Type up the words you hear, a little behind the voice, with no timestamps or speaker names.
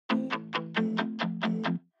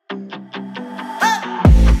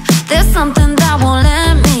something that won't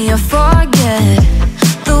let me forget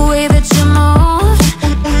the way that you move.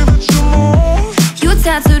 You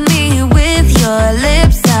tattooed me with your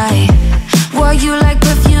lips. I wore you like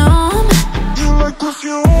perfume.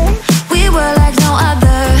 We were like no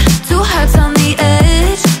other, two hearts on the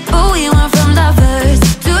edge, but we went from lovers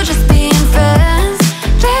to just being friends.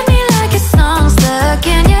 Played me like a song stuck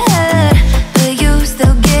in your head, but you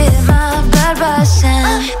still get my blood rushing.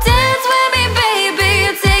 Dance with me, baby,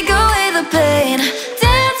 you take away the pain.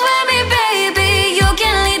 Dance with me, baby, you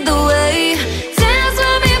can lead the way. Dance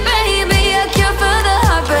with me, baby, a cure for the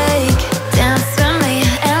heartbreak. Dance with me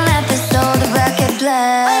and let this old record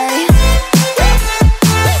play.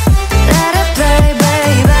 Let it play,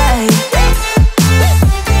 baby.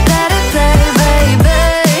 Let it play, baby.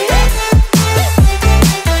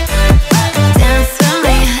 Dance with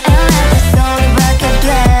me and let this old record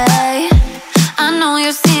play. I know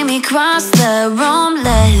you see me cross the room,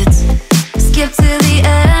 let's skip to the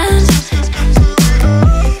end.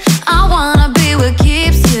 I wanna be what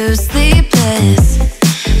keeps you sleepless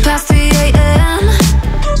past 3 a.m.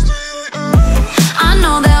 I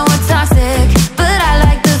know that we're toxic, but I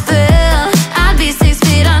like the thrill. I'd be 6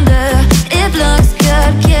 feet under if looks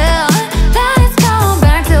could kill. Let's go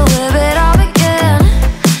back to live it all again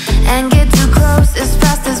and get too close as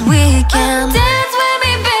fast as we can. Dance with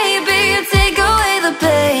me, baby, you take away the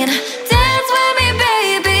pain. Dance with me,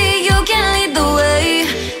 baby, you can lead the way.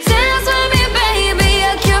 Dance with me, baby,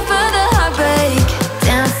 a cure for the heartbreak.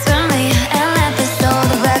 Dance with me and let this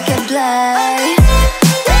old record play.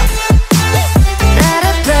 Let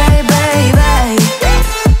it play, baby.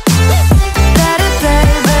 Let it play,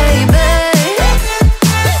 baby.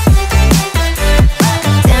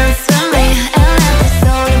 Dance with me and let this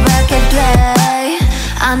old record play.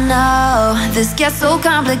 I know this gets so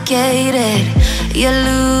complicated. You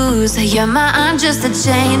lose your mind just to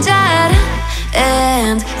change it,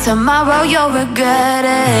 and tomorrow you'll regret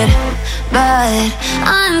it. But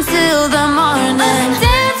until the morning,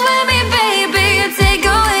 dance with me, baby, you take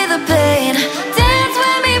away the pain. Dance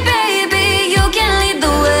with me, baby, you can lead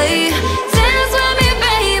the way. Dance with me,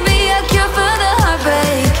 baby, a cure for the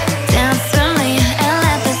heartbreak. Dance with me and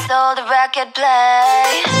let this old record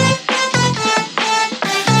play.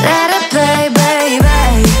 Let it play, baby.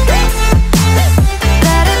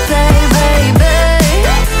 Let it play, baby.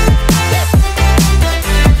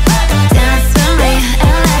 Dance with me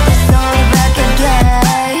and let this old record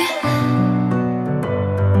play.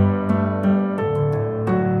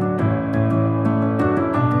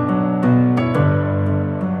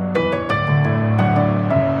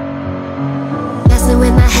 Messing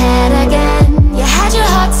with my head again. You had your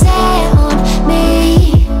heart set on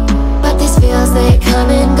me, but these feels, they come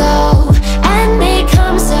and go, and they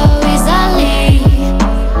come so easily.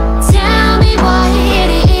 Tell me what it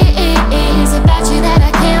is about you that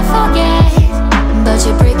I can't forget, but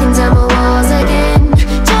you're breaking down my walls again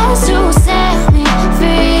just to set me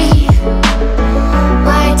free.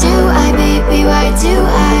 Why do I, baby, why do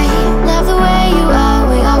I love the way you are,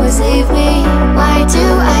 we always leave me? Why do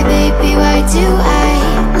I, baby, why do I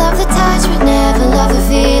love the touch but never love the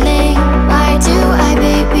feeling? Why do I,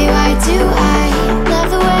 baby, why do I love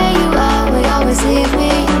the way you are, we always leave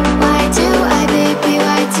me? Why do I, baby,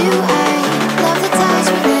 why do I love the touch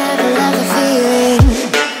but never love the feeling?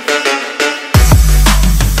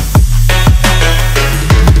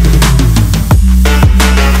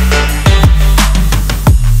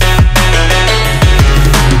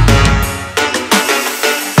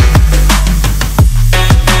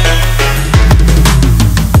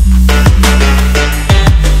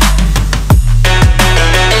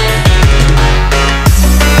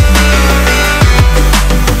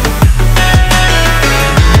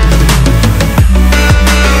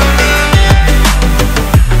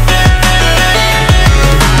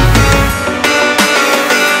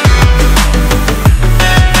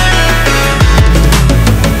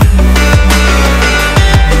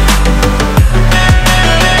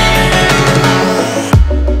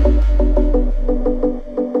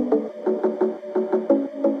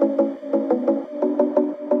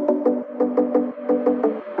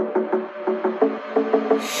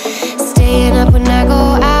 Staying up when I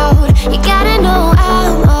go out, you gotta know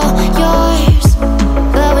I'm all yours.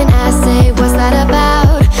 But when I say what's that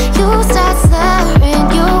about, you start slurring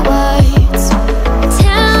your words.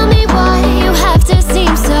 Tell me why you have to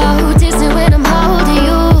seem so distant when I'm holding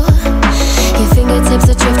you. Your fingertips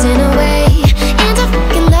are drifting away, and I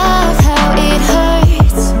fucking love how it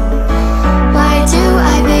hurts. Why do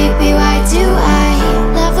I, baby, why do I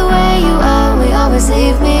love the way you are, we always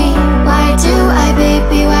leave me? Why do I,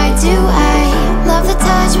 baby, why do I love the time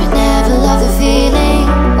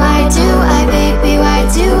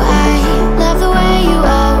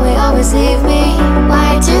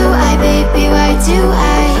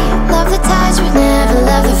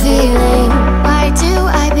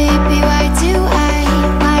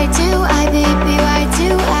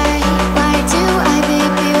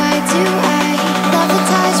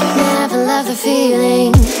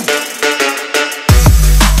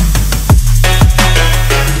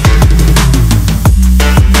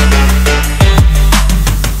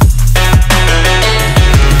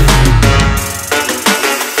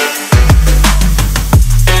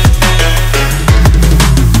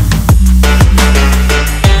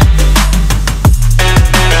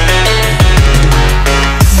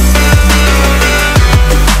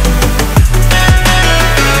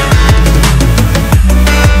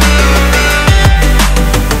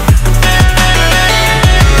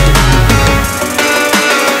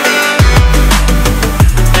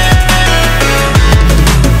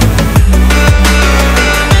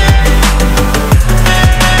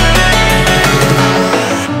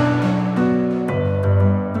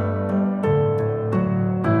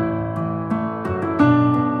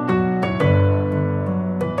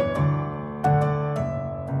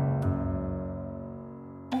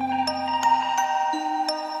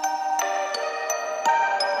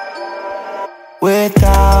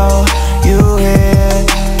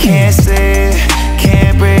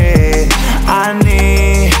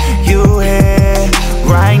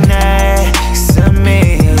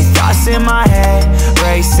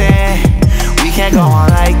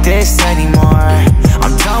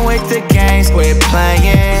games, quit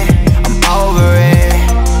playing, I'm over it.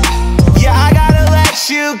 Yeah, I gotta let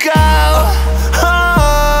you go. Oh,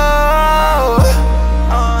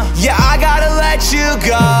 yeah, I gotta let you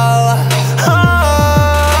go. Oh,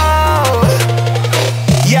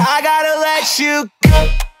 yeah, I gotta let you go.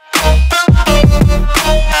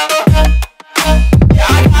 Yeah,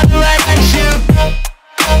 I gotta let you go.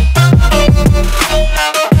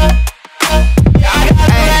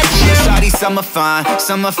 Summer fine,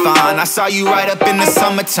 summer fine. I saw you right up in the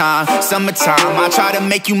summertime, summertime. I tried to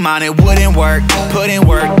make you mine, it wouldn't work. Put in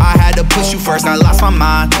work, I had to push you first. I lost my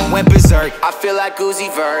mind, went berserk. I feel like Uzi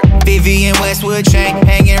Vert. Vivian Westwood chain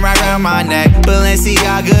hanging right around my neck.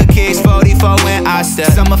 Balenciaga kicks 44 when I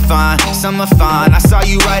step. Summer fine, summer fine. I saw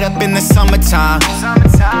you right up in the summertime,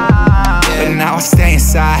 summertime. Yeah. But now I stay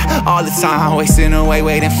inside all the time, wasting away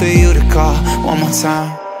waiting for you to call one more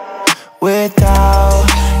time. Without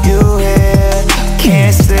you here,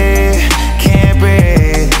 can't sleep, can't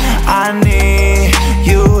breathe. I need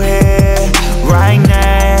you here, right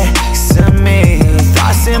next to me.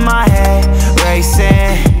 Thoughts in my head,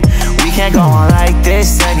 racing. We can't go on like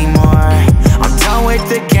this anymore. I'm done with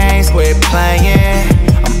the games, quit playing,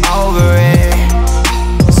 I'm over it.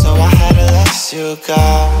 So I had to let you go.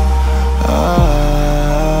 Oh.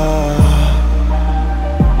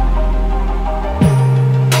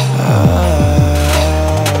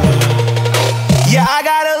 Yeah, I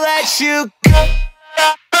gotta let you go.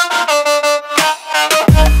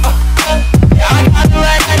 Yeah, I gotta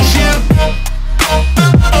let you go.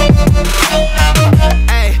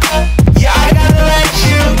 Hey, yeah, I gotta let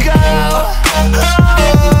you go.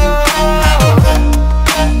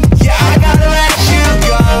 Yeah, I gotta let you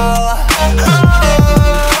go.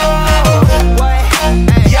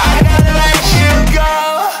 Yeah, I gotta let you go.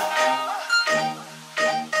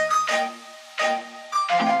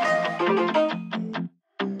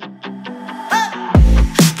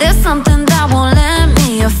 There's something that won't let me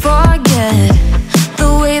forget the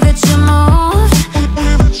way that you move.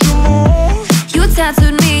 You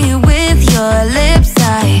tattooed me with your lips.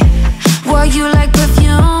 I wore you like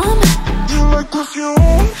perfume.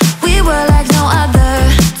 We were like no other.